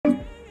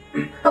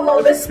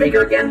Hello, this is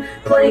Speaker again,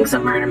 playing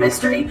some murder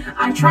mystery.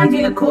 I tried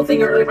doing a cool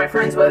thing earlier with my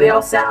friends, but they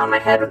all sat on my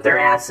head with their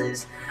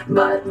asses.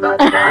 But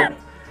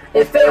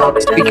it failed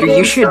because Speaker, the game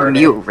you should started.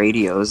 mute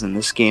radios in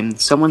this game.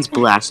 Someone's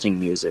blasting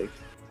music.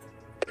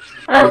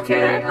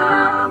 Okay,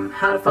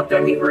 how the fuck do I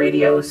mute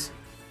radios?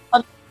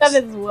 That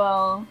as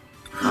well.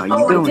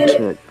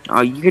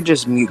 You could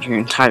just mute your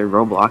entire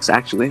Roblox,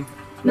 actually.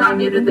 No, I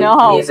muted the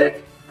No.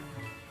 music.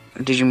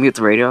 Did you mute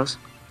the radios?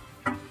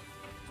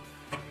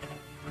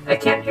 I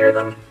can't hear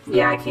them.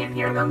 Yeah, I can't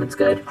hear them. It's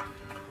good.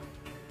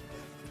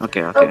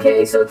 Okay.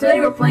 Okay, so today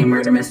we're playing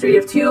Murder Mystery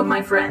of two of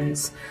my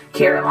friends,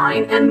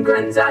 Caroline and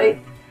Grenzite.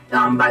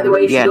 By the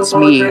way, you should Yeah, go it's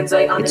follow me.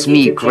 Grenzite on It's his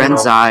me, YouTube channel.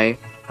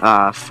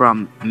 Grenzai,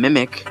 from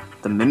Mimic,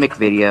 the Mimic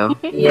video,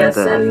 Yes,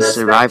 the and the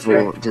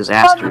survival Spectre.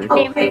 disaster.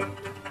 Oh, hey.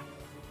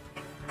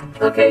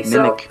 Okay,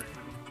 so... Mimic.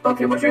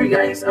 Okay, which of you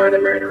guys are the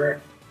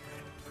murderer?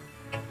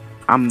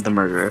 I'm the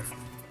murderer.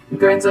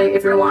 Grenzite,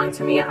 if you're lying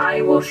to me,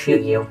 I will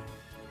shoot you.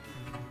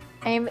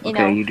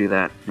 Okay, you do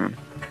that.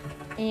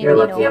 You're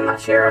lucky I'm not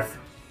sheriff.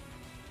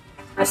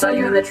 I saw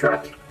you in the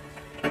truck.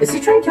 Is he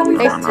trying to kill me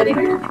with that teddy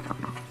bear?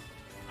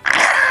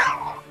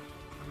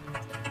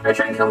 Are you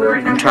trying to kill me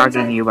right now? I'm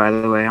targeting you, by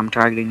the way. I'm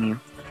targeting you.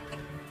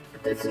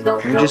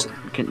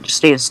 You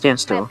just stand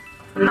still.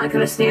 I'm not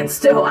gonna stand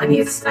still. I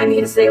need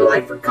to stay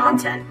alive for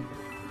content.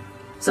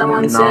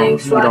 Someone's saying you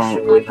slash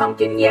don't. wood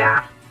pumpkin,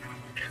 yeah.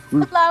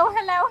 Hello.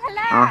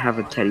 I don't have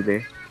a teddy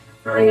bear.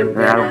 I am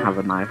Or I don't have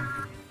a knife.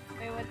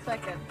 Wait 1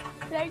 second.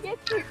 Can I get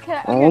you?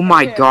 Oh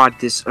my god,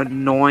 this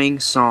annoying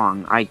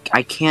song. I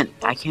can't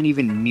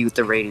even mute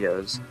the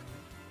radios.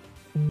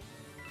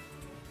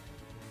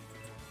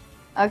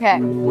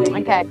 Okay.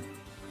 Okay.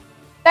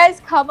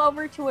 Guys, come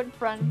over to in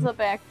front of the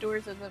back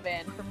doors of the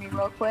van for me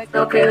real quick.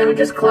 Okay, let me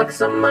just collect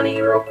some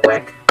money real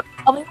quick.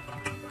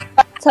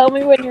 Tell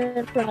me when you're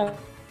in front of.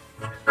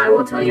 I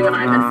will tell you when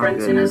I'm in front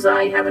as soon good. as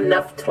I have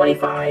enough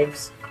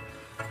 25s.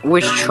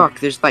 Which truck?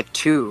 There's like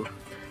two.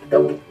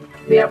 The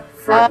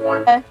front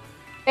one.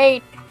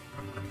 Hey,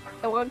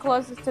 the one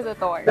closest to the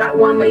door. That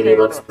one lady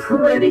Okay, looks cool.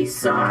 pretty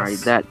Alright,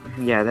 sus.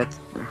 that's...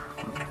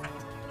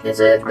 Is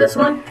it this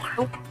one?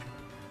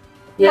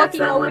 Yeah, it's Fucking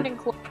that open one. and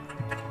close.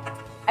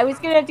 I was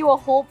gonna do a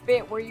whole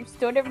bit where you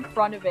stood in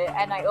front of it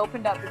and I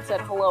opened up and said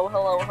hello,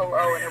 hello,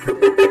 hello, and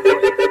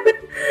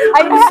everything.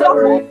 I'm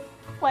sorry.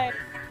 Plan.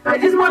 I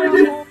just wanted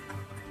to.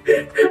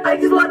 I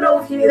just want to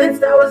know if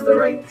that was the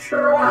right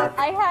truck.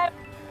 I had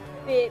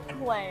a bit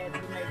planned,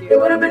 my It dear.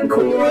 would have been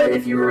cooler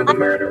if you were the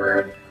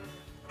murderer.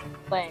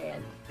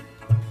 Planned.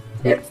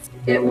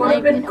 It would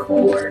have been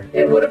cooler.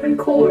 It would have been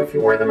cooler if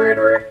you were the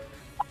murderer.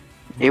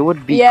 It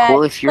would be Yeah,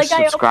 cool if your like I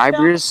opened up-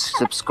 subscribers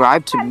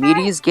subscribe to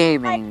Meaty's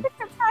Gaming.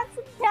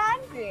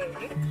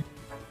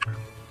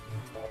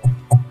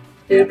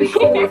 It would be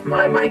cool if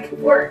my mic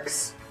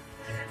works.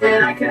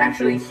 And I could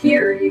actually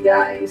hear you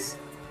guys.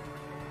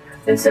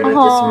 Instead of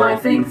just my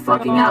thing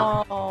fucking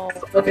up.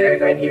 Okay, there we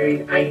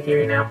go. I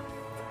hear you now.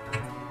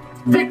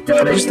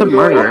 Victor! Who's the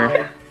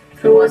murderer?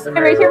 Who was the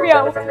murderer? Here we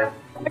go. We're gonna find out.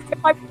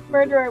 If I was a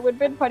murderer, it would have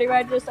been funny if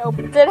I just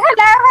opened it.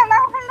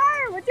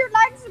 Hello, would you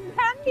like some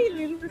candy,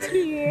 little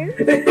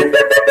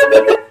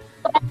kid?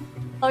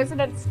 Close it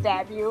and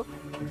stab you.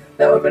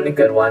 That would have been a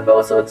good one, but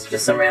also it's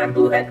just some random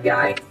blue-head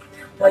guy.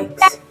 Like,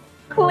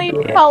 Please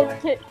tell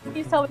me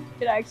you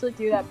can actually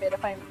do that bit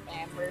if I'm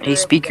a murderer. Hey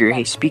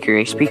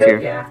speaker.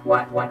 yeah,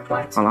 what? Hold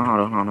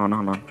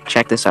on.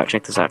 Check this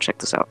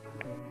out.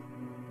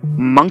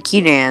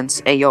 Monkey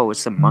dance. Hey yo,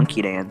 it's the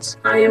monkey dance.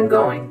 I am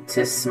going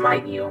to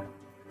smite you.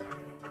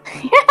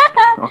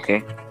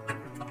 Okay.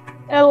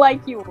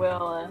 Like you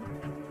will.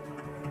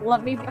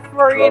 Let me be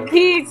free in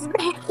peace.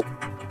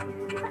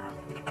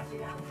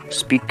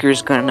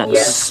 Speaker's gonna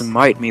Yes.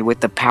 smite me with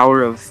the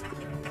power of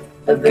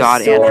Of the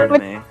God sword.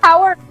 anime.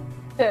 Power.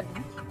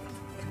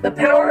 The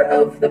power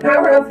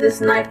of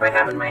this knife I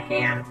have in my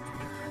hand.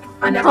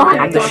 I never mind,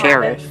 I I'm the don't have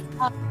sheriff. it.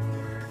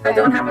 I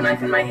don't have a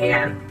knife in my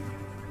hand.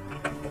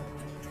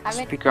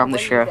 Speaker, I'm the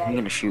sheriff. I'm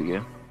gonna shoot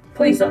you.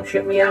 Please don't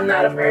shoot me. I'm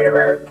not a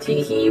murderer.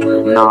 Tee-hee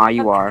woo woo. Nah,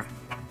 you are.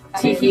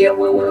 Tee-hee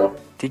woo woo.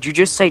 Did you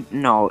just say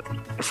no?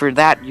 For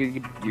that,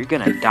 you're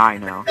gonna die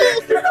now.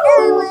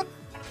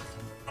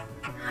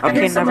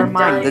 Okay, guess never someone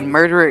mind. The died.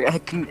 murderer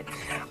can.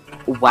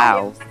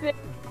 Wow.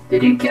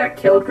 Did you get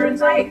killed,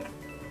 Grenzite?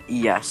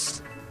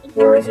 Yes.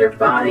 Where is your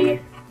body?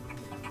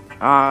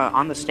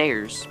 On the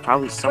stairs.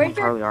 Someone Where's your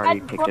probably already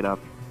gun? picked it up.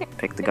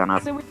 Picked the gun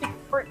up. So we can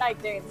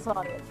Fortnite dance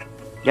on it.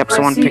 Yep, I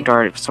someone see.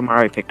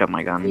 already picked up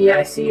my gun. Yeah,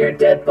 I see your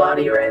dead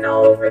body written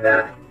all over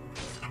that.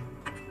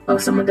 Oh,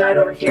 someone died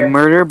over The here.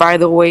 murder, by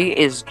the way,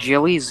 is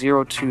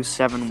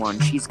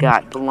Jilly0271. She's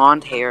got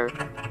blonde hair.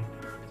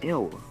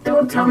 Ew.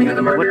 Don't tell me who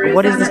the murderer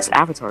What is. is this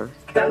avatar?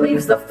 That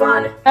leaves the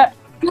fun.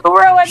 You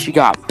ruined. She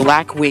got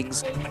black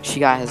wings.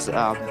 She has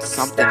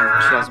something.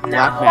 She has a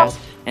black No. mask,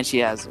 and she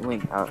has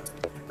wing.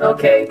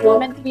 Okay, well,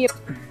 meant to be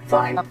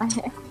fine. a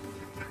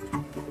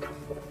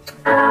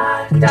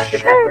Dr.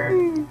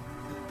 Pepper.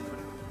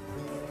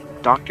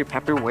 Dr.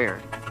 Pepper, where?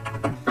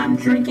 I'm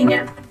drinking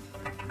it.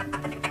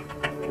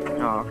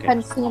 Oh, okay.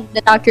 Consume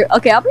the doctor.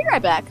 Okay, I'll be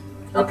right back.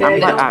 Okay, I'm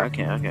like, don't-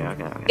 okay.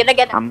 Gonna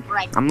get it I'm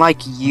right. I'm like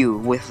you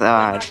with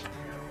I'm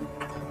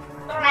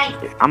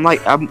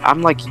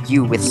like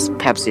you with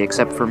Pepsi,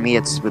 except for me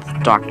it's with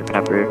Dr.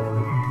 Pepper.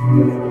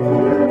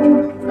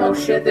 Oh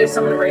shit, there's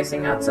someone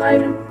racing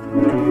outside.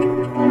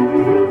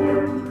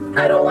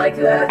 I don't like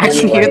that. I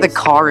can hear the anyways.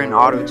 car in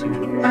auto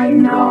tune. I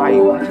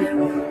know.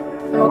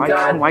 Oh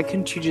god. Why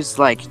couldn't you just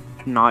like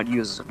not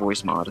use a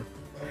voice mod?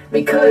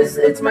 Because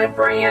it's my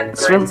brand.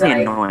 It's really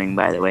Grinzite. annoying,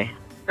 by the way.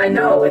 I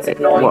know it's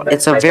annoying. Well, but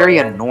it's a my very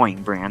brand.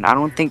 annoying brand. I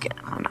don't think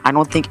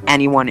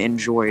anyone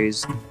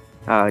enjoys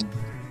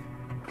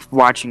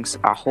watching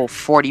a whole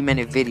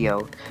 40-minute video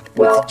with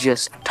Well-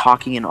 just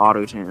talking in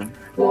auto tune.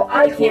 Well,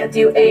 I can't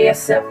do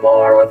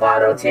ASMR with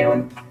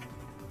auto-tune.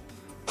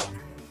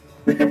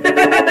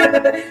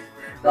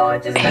 Oh, I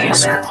just meant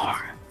that.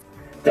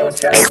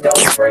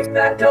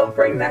 ASMR. Don't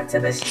bring that to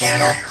this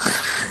channel.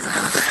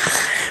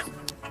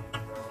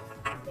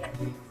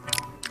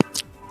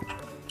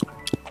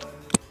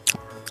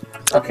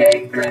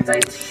 Okay,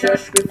 Grinzite,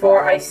 shush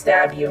before I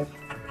stab you.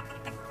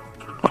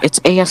 It's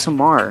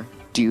ASMR,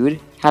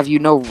 dude. Have you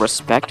no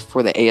respect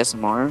for the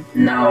ASMR?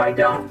 No, I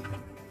don't.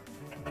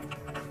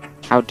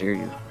 How dare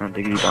you? How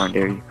dare you? Darn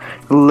dare you?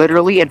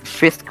 Literally in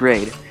 5th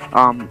grade,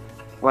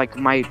 like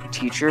my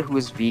teacher who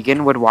was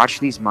vegan would watch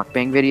these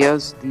mukbang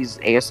videos, these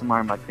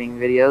ASMR mukbang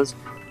videos,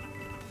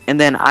 and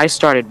then I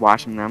started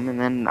watching them, and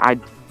then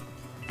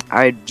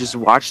I just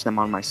watched them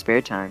on my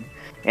spare time,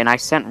 and I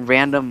sent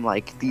random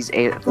like these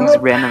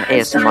random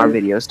ASMR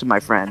videos to my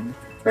friend.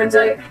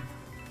 Grinzite,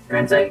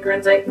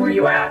 where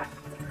you at?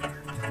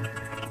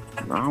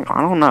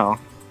 I don't know.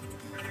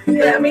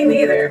 Yeah, me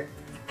neither.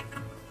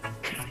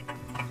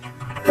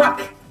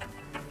 Fuck!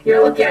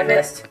 You're lucky I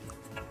missed.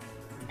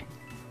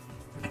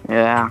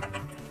 Yeah.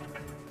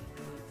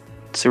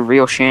 It's a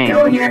real shame.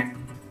 Go here.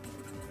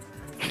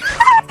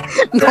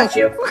 Got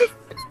you.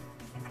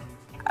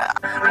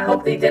 I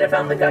hope they didn't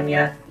found the gun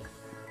yet.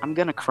 I'm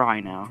gonna cry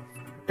now.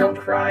 Don't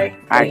cry,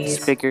 Alright,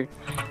 please.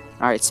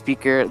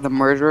 speaker. The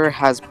murderer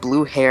has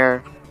blue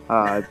hair,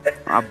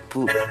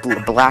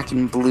 black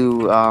and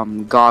blue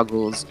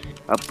goggles,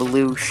 a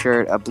blue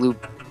shirt, a blue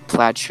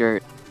plaid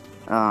shirt,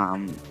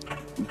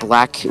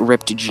 black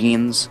ripped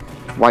jeans,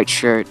 white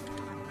shirt,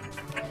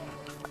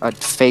 a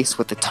face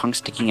with the tongue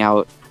sticking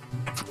out.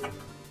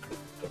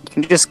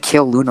 Can you just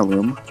kill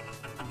Lunaloom?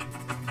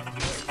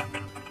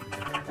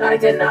 I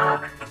did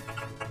not.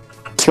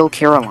 Kill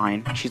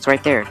Caroline. She's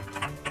right there.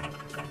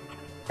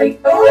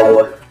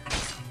 Oh!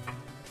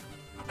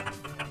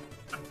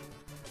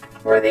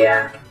 Where are they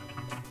at?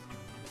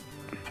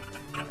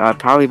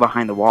 Probably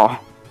behind the wall.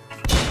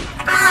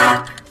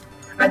 Ah!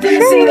 I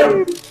didn't see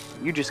them!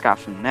 You just got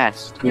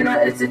finessed. You know,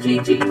 it's a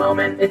GG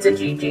moment. It's a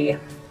GG.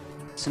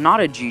 It's not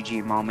a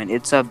GG moment.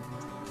 It's a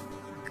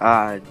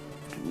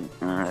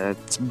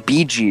it's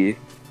BG.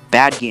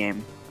 Bad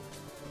game.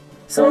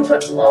 Someone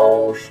put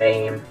low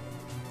shame.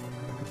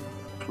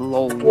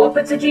 Lol. Well,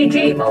 it's a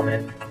GG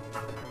moment.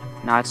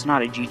 No, it's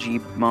not a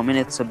GG moment.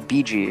 It's a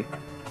BG.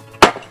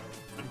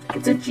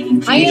 It's a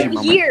GG. I am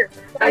moment. here.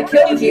 I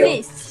killed you.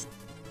 This.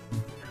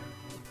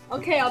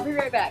 Okay, I'll be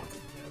right back.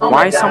 Oh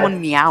Why my is God.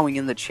 someone meowing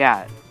in the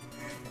chat?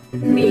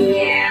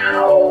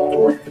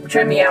 Meow.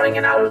 Try meowing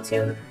in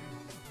auto-tune.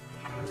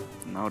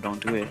 No,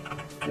 don't do it.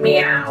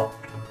 Meow.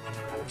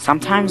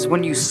 Sometimes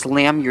when you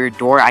slam your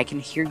door, I can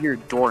hear your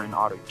door in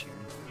auto-tune.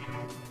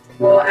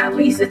 Well, at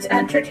least it's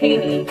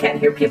entertaining. You can't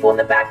hear people in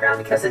the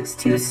background because it's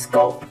too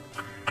scope.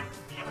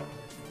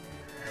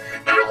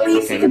 At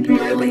least you can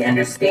barely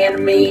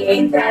understand me.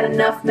 Ain't that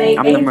enough, mate?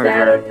 I'm the Ain't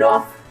that murderer.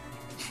 enough?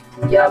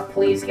 Yeah,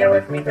 please get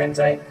away from me,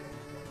 Grinzite.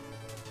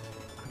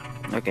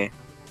 Okay.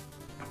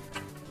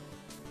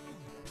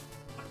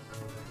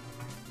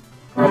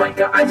 Oh my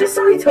god, I just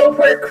saw you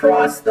teleport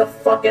across the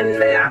fucking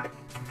map.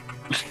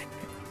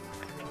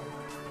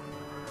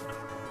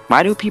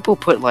 Why do people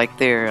put like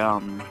their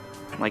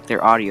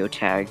audio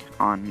tag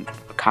on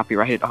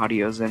copyrighted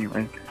audios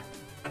anyway?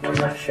 I'm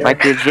not sure.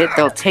 Like legit,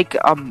 they'll take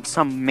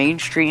some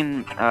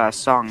mainstream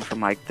song from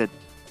like the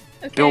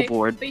Okay,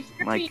 Billboard but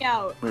hear like me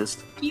out.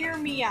 list. Hear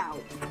me out.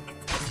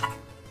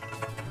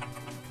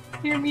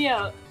 Hear me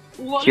out.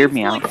 What Hear if,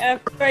 me like, out.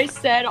 after I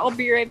said I'll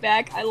be right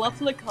back, I left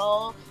the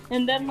call,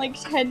 and then maybe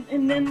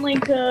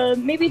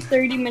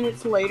 30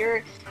 minutes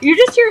later, you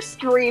just hear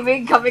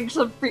screaming coming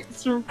from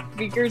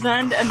speakers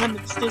end, and then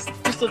it's just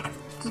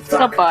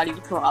a body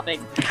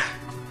throbbing.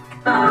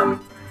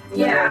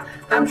 Yeah,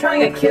 I'm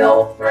trying to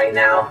kill right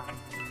now.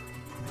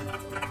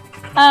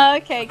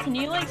 Okay, can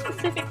you like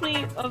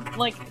specifically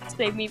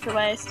save me for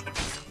last?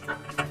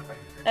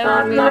 That would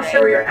I'm be not great.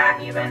 sure where you're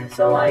at even,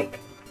 so like,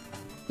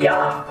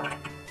 yeah.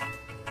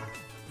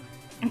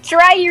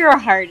 Try your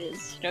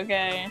hardest,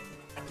 okay?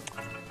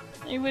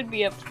 It would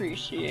be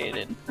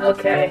appreciated.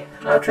 Okay,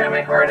 I'll try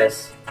my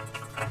hardest.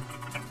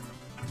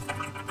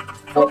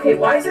 Okay,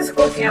 why is this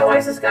glitching out? Why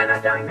is this guy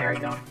not dying? There we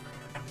go.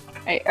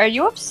 Hey, are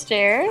you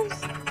upstairs?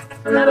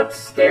 I'm not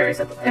upstairs.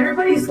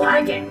 Everybody's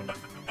lagging.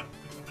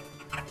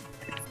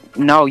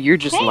 No, you're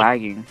just Hey.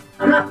 lagging.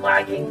 I'm not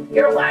lagging.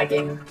 You're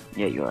lagging.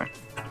 Yeah, you are.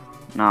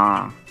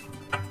 Nah.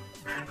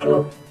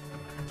 Oh.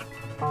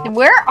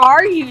 Where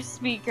are you,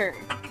 speaker?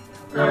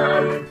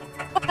 Hello.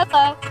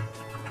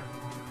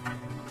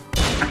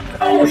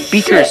 Oh,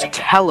 Speaker's shit!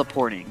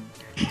 teleporting.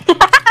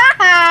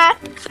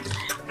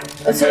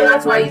 So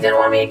that's why you didn't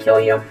want me to kill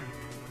you.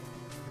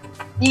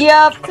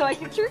 Yup, so I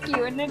could trick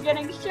you into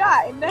getting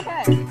shot in the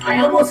head. I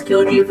almost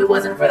killed you if it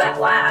wasn't for that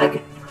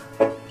lag.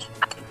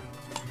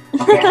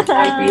 Okay,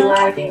 I'd be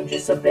lagging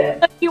just a bit.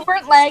 But you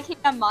weren't lagging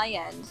on my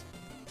end.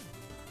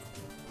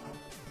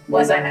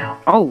 Was I now?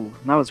 Oh,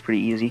 that was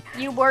pretty easy.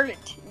 You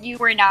weren't. You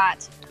were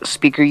not.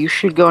 Speaker, you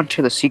should go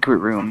into the secret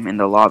room in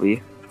the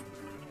lobby.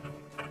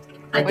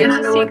 I Where's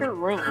didn't the know. secret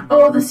room?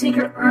 Oh, the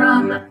secret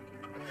room.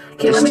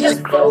 Okay, let me just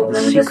vote.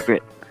 Let me just.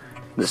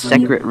 The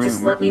secret Just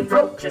room. let me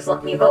vote. Just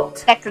let me vote.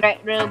 Secret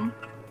room.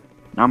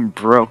 I'm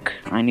broke.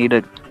 I need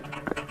a.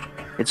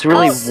 It's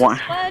really Oh, one.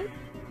 this one?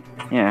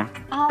 Yeah.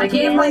 Oh, I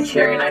gave my yes.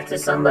 cherry knife to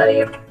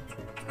somebody.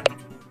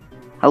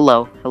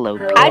 Hello.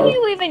 How do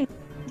you even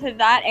get to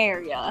that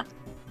area?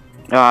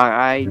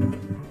 I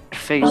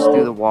phased Oh,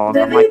 through the wall.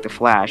 did I'm they- like the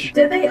Flash.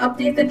 Did they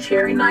update the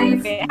cherry knife?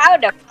 Okay, how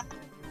the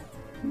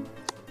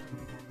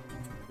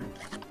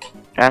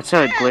That's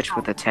a glitch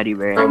with a teddy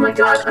bear. Oh my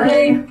god,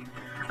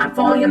 I'm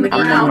falling in the I'm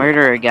the ground.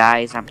 murderer,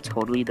 guys. I'm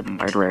totally the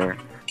murderer.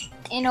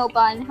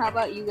 Inobun, how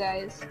about you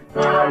guys?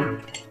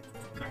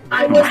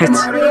 I was the What?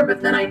 murderer,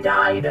 but then I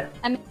died.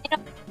 I mean,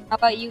 how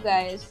about you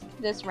guys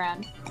this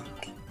round?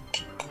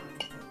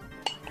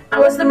 I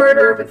was the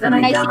murderer, but then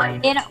I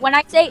died. When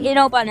I say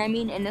Inobun, I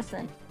mean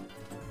innocent.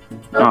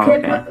 Okay,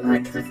 okay. but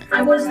like,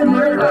 I was the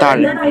murderer, Thought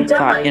and then I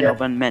died.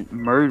 Innovan meant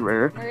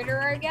murderer.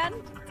 Murderer again?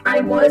 I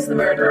was the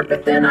murderer,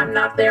 but then I'm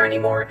not there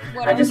anymore.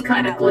 What I are just you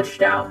kind of now?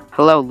 glitched out.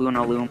 Hello,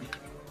 Luna Loom.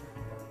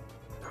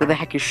 Who the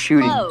heck is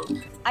shooting? Oh,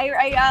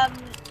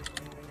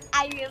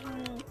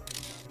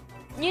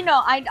 you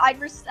know,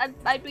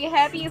 I'd be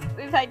happy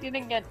if I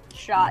didn't get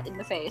shot in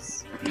the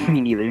face.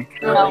 Me neither.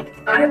 Oh,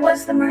 I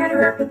was the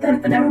murderer, but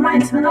never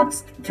mind. Someone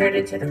else turned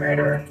into the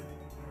murderer.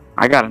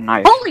 I got a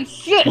knife. Holy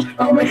shit!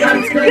 Oh my god,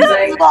 it's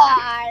crazy.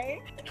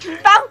 Why?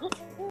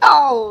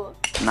 No!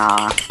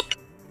 Nah.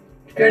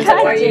 Gurza, why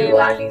are God you damn it.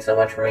 laughing so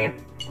much for me?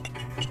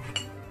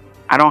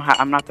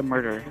 I'm not the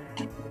murderer.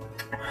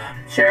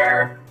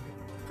 Sure.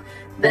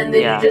 Then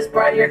did Yeah. you just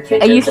brought your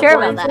kitchen Are you sure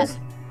about appliances?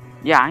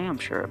 Yeah, I am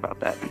sure about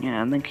that.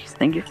 Yeah,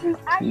 thank you.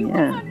 Are you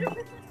Yeah. 100%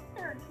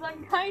 sure? 'Cause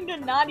I'm kinda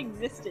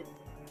non-existent.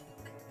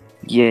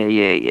 Yeah.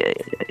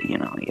 You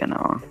know. You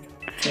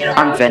know,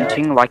 I'm okay.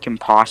 venting like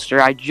imposter.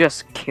 I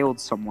just killed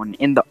someone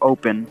in the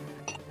open.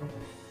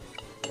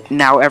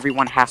 Now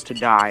everyone has to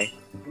die.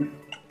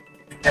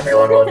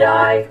 Everyone will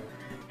die.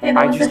 Hey, that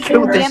I was just the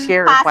killed the sheriff.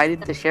 sheriff. Why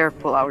didn't the sheriff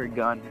pull out her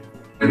gun?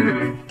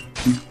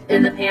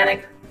 In the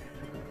panic.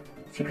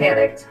 She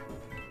panicked.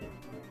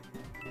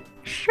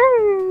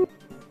 Sure.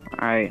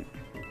 Alright.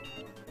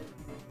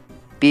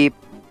 Beep.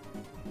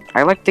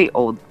 I like the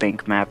old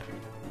bank map.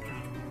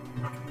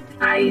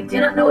 I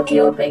didn't know what the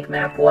old bank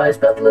map was,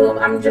 but Bloom,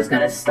 I'm just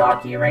gonna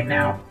stalk you right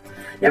now.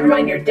 Never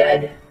mind, you're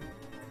dead.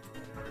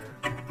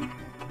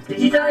 Did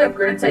you die of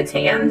Grinsight's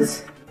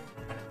hands?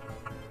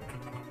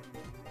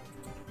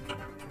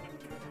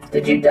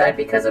 Did you die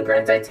because of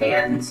Grinsight's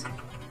hands?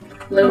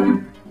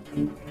 Loom?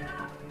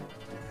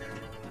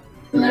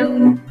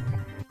 Loom?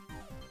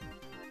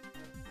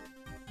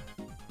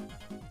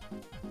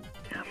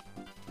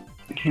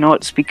 You know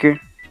what, speaker?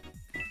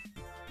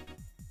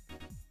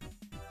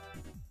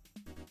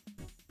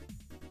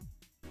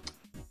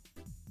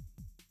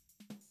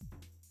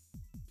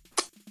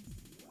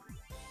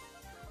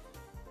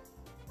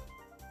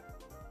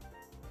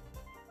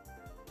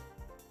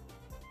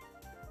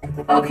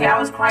 Okay, I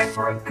was quiet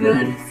for a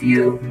good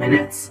few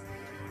minutes.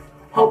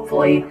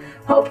 Hopefully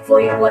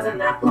it wasn't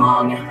that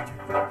long.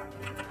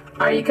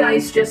 Are you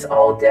guys just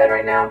all dead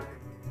right now?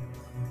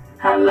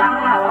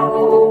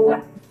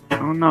 Hello? I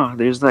don't know.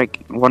 There's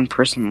like one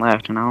person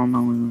left, and I don't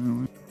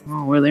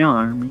know where they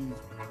are. I mean,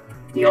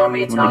 Do you want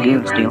me to tell Well, you,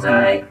 the game's still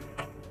Grinsight?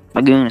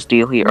 my gun is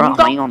still here. I Don't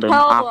found them.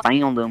 tell I them.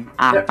 found them.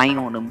 I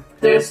found them.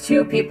 There's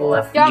two people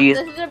left. Yup, Jeez.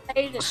 this is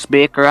amazing.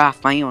 Speaker, I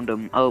found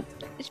them. Oh,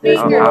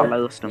 Speaker, I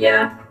lost them.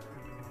 Yeah.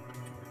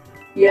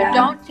 Yeah.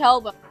 don't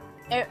tell them.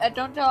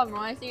 Don't tell them. I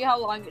want to see how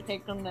long it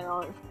takes them to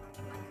know.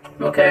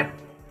 Okay.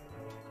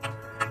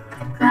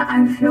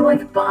 I feel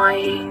like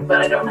buying,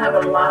 but I don't have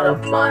a lot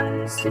of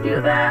funds to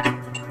do that.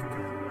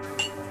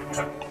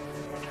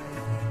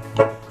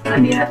 I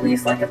need at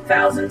least like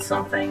 1,000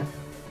 something.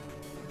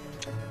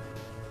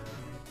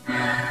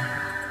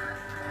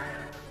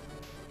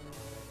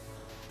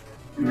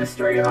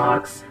 Mystery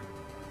box.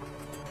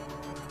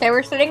 Okay,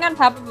 we're sitting on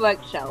top of a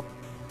bookshelf.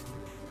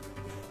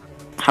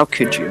 How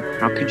could you?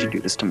 How could you do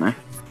this to me?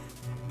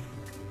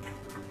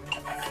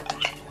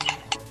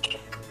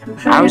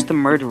 I was the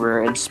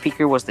murderer, and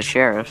Speaker was the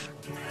sheriff.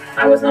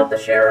 I was not the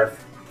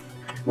sheriff.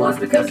 Well, it's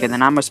because. Okay,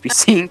 then I must be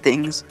seeing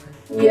things.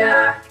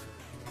 Yeah.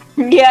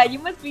 Yeah, you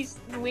must be.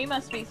 We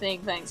must be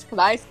saying things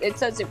because it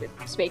says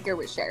Speaker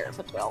was sheriff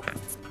as well.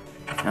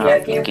 Oh, Yeah,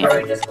 game's okay.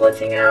 probably just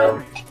glitching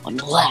out.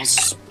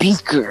 Unless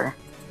Speaker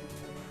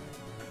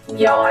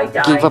Yo, I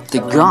died. gave up the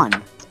so-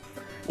 gun.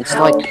 It's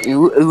like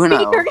Uno.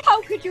 Speaker,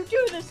 how could you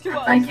do this to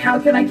us? Like, how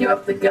can I give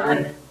up the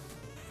gun?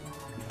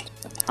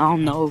 I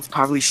don't know.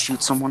 Probably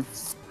shoot someone.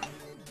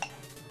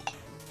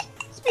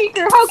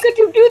 Speaker, how could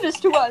you do this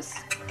to us?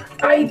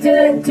 I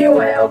didn't do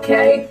it,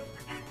 okay?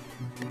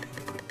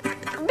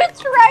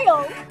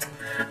 Betrayal!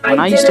 When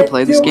I used to didn't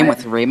play this do game it.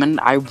 with Raymond,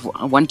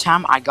 one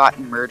time I got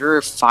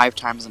murderer 5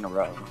 times in a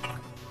row.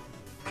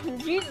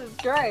 Jesus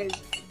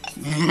Christ.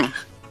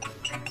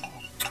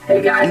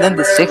 Hey guys, And then I'm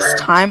the murderer. 6th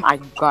time I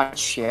got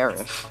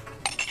sheriff.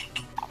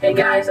 Hey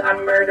guys,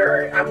 I'm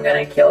murderer. I'm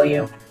gonna kill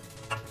you.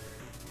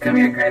 Come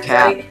here, Cat.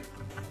 Grandside.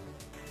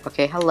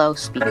 Okay, hello, I'm not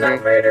speaker.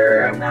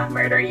 murderer. I'm not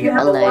murderer. You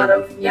have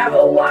Hello. you have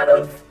a lot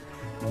of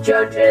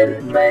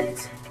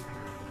judgment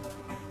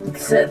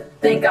to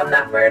think I'm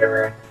not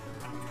murderer,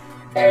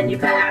 and you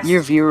passed.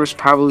 Your viewers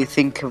probably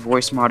think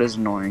voice mod is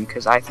annoying,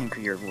 because I think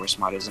your voice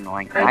mod is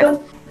annoying. I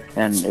don't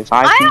And if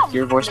I I think don't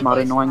your voice think mod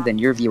voice annoying, mod- then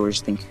your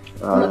viewers think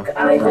look.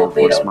 I your hope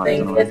they voice don't mod is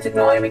think annoying. it's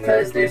annoying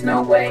because there's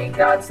no way in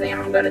God's name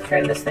I'm gonna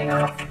turn this thing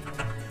off.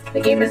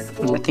 The game is.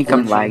 I think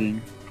I'm glitchy.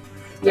 lagging.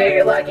 Yeah,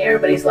 you're lagging.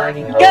 Everybody's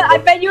lagging. Yeah, I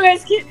bet you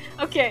guys can.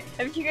 Okay,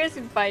 if you guys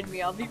can find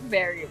me, I'll be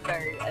very,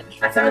 very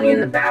interested. I found you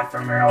in the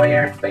bathroom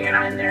earlier, but you're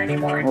not in there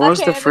anymore. What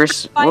was Okay, the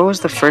first? then What was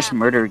the find first me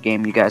murder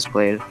game you guys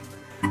played?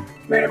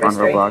 Murder on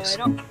mystery. Roblox. I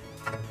don't-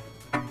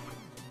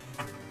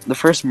 The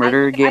first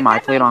murder game I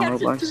played on got Minecraft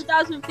Roblox. since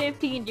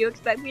 2015. Do you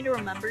expect me to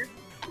remember?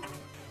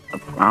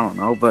 I don't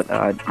know, but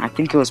I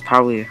think it was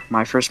probably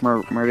my first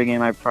murder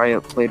game I probably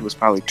played was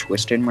probably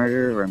Twisted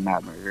Murder or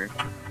Mad Murder.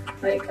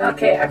 Like,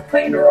 okay, I've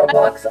played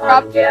Roblox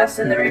on yes,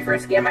 and the very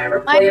first game I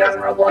ever played on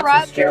Roblox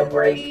was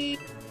Jailbreak.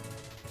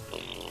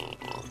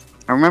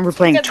 I remember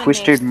playing Look at the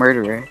Twisted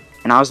Murder,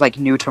 and I was like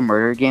new to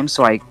murder games,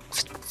 so I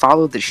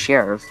followed the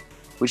sheriff,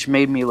 which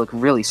made me look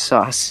really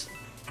sus.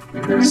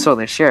 Mhm. So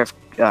the sheriff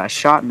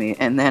shot me,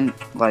 and then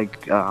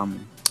like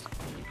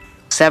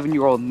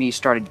 7-year-old me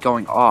started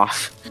going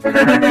off.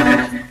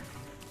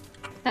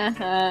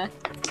 Haha.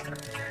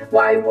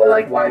 Why,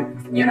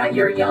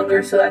 you're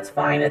younger, so that's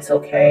fine, it's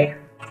okay.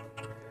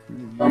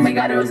 Oh my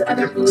god, it was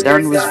other blue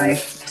Seven was guy.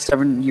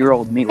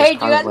 7-year-old me was Hey,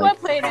 do you guys probably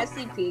want like, to play an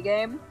SCP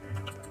game?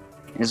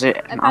 is it?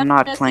 I I'm found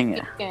not an playing SCP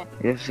it. game.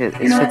 If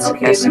You know what, it's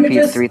okay, let me SCP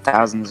just-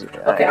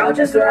 3000s. Okay, I'll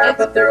just wrap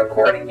up the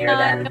recording here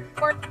then.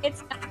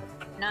 It's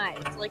not.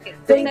 It's like a,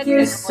 Thank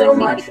you so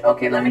much.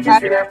 Okay, let me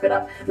just wrap it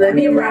up.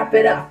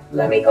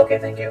 Okay,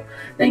 thank you.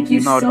 Thank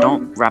you No, so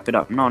don't wrap it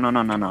up. No.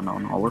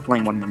 We're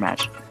playing one more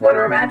match. One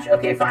more match?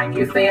 Okay, fine.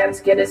 You fans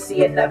get to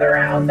see another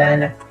round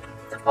then.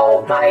 All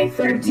of my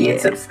 13 Yeah.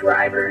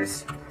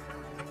 subscribers.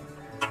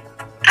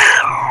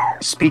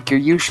 Speaker,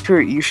 you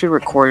should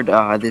record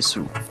this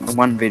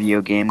one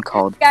video game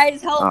called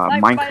guys, help! My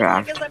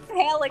Minecraft. leg is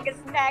impaling his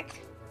neck.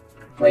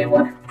 Wait,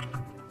 what?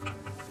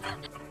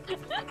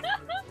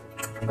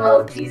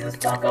 Oh, Jesus,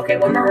 fuck. Okay,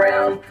 one more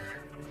round.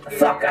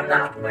 Fuck, I'm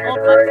not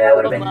murderer. That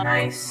would have been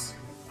nice.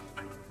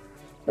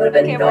 Would have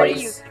been Okay, what are you?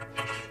 nice.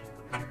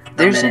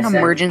 There's I'm an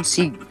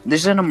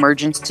innocent.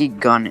 emergency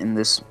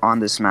gun on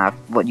this map,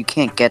 but you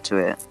can't get to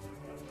it.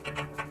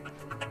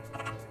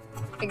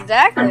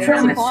 Exactly. I'm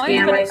trying that's to the point,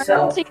 scan but myself.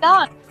 emergency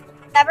gun.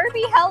 Never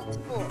be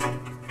helpful.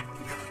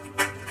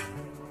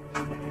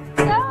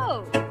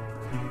 No.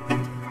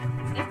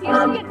 If you see a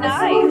Someone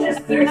knife, just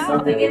let me threw know.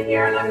 something in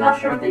here, and I'm not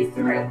sure what they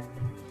threw.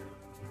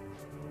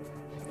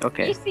 If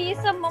Okay. you see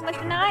someone with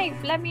a knife,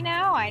 let me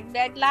know. I'd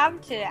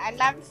love to. I'd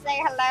love to say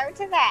hello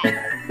to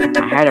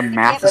that. I had a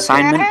math Yeah,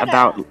 assignment but-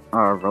 about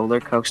roller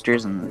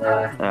coasters and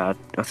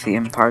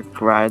theme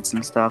park rides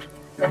and stuff.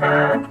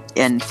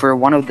 And for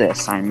one of the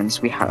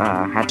assignments, we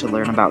had to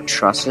learn about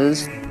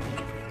trusses.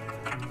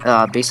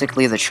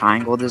 Basically, the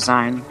triangle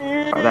design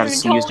that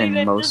is You used totally in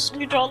didn't most.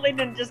 you totally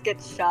didn't just get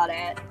shot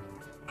at.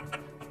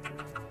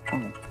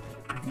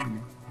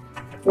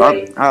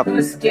 Wait, Up.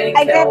 who's getting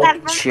I did killed?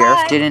 that for Sheriff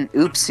fun. didn't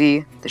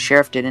oopsie. The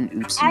sheriff didn't I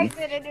oopsie.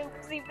 did an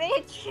oopsie,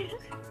 bitch.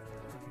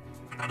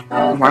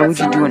 Oh, Why God, would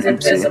you do an someone's oopsie?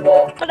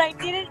 invisible. But I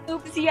did an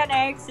oopsie on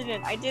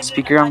accident. I did.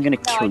 Speaker, I'm gonna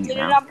kill I you did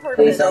now. it on Please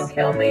purpose. don't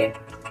kill me.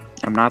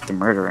 I'm not the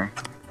murderer.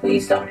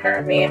 Please don't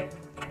hurt me.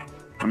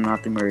 I'm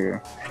not the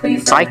murderer.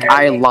 Please It's don't like hurt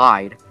I me.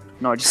 lied.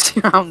 No, just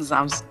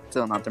I'm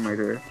still not the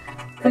murderer.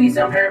 Please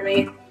don't hurt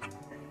me.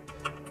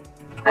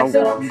 I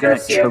still don't I'm gonna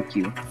trust you. choke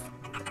you.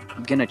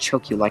 I'm gonna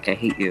choke you like I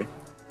hate you.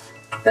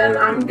 Then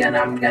I'm gonna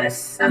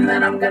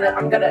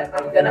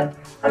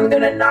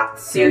not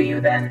sue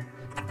you then.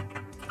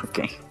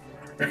 Okay.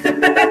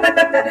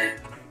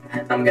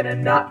 I'm gonna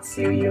not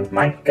sue you.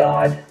 My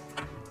God.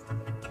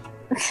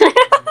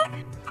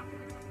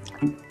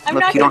 I'm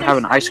Look, not you don't gonna- have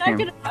an ice I'm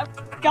not cream.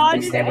 God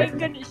Please stay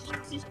with ain't me.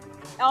 gonna.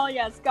 Oh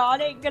yes,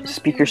 God ain't gonna.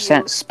 Speaker, sue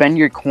you. spend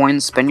your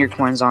coins. Spend your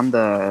coins on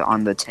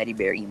the teddy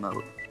bear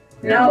emote.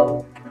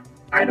 No.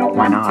 I don't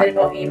Why want not? to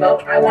table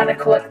emote. I want to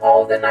collect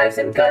all the knives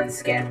and gun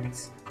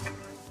skins.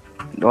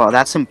 Well,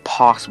 that's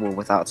impossible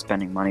without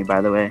spending money.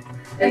 By the way,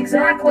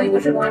 Exactly,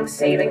 which is why I'm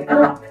saving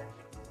up.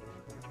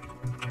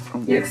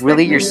 You expect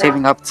really, me you're not-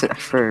 saving up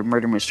for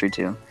Murder Mystery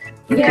 2. You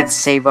could Yes.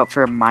 save up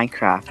for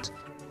Minecraft.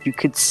 You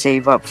could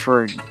save up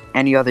for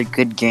any other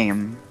good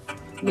game.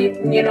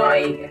 You know,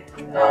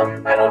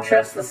 I don't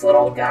trust this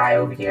little guy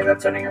over here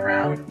that's running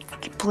around. You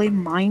could play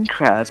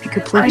Minecraft. You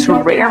could play I don't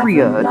have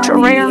Terraria. money.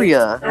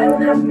 Terraria. I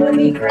don't have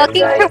money,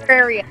 Fucking Grimsay.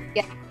 Terraria.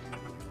 Yeah.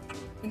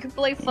 You could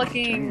play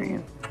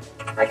fucking.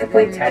 I can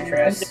play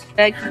Tetris.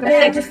 You could Hey,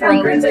 I play just found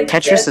Grimsay.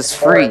 Tetris is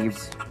free.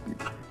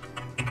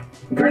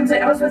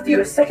 Grimsay, I was with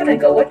you a second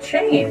ago. What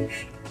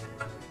changed?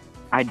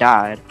 I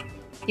died.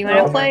 You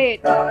wanna Oh play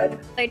my God.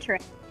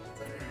 Terraria?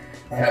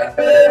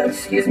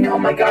 Excuse me. Oh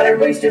my God!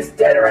 Everybody's just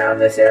dead around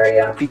this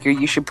area. Speaker,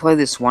 you should play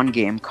this one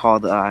game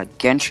called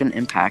Genshin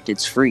Impact.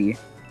 It's free.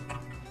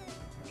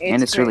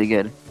 And it's really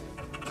good.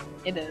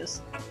 It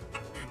is.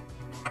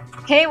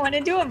 Hey, wanna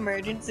do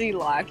emergency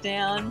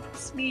lockdown,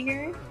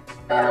 Speaker?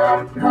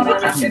 Hold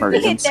on. I should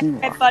Emergency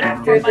Hit that red button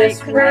After for my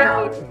this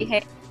round.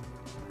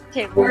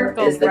 Hey, Where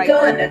go is the right.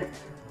 gun?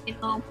 You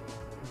know,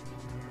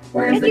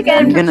 Where's If the you get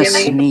gun, I'm gonna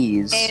Jimmy?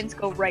 sneeze. hands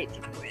go right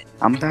through it.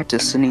 I'm about to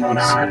sneeze. Hold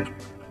on.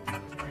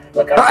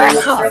 Look, I'm trying to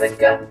look for the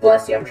gun.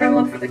 Bless you. I'm trying to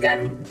look for the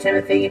gun,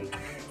 Timothy.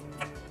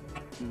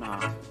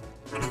 Nah.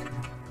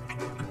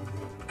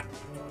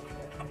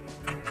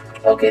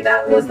 Okay,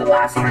 that was the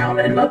last round,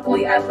 and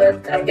luckily I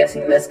lived. I'm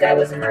guessing this guy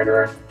was a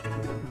murderer.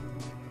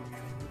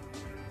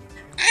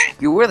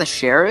 You were the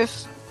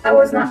sheriff? I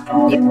was not.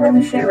 Oh, you were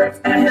the sheriff.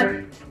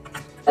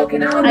 Okay,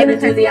 now I'm gonna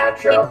do the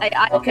outro.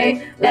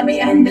 Okay, let me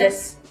end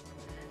this.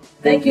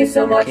 Thank you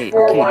so much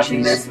for Okay,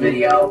 watching jeez. this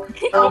video.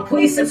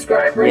 Please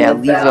subscribe, ring Yeah, the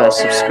leave bell, a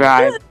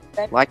subscribe,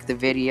 like the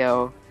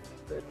video.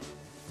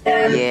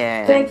 and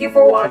Yeah. thank you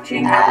for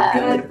watching. Have a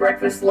good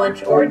breakfast,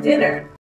 lunch, or dinner.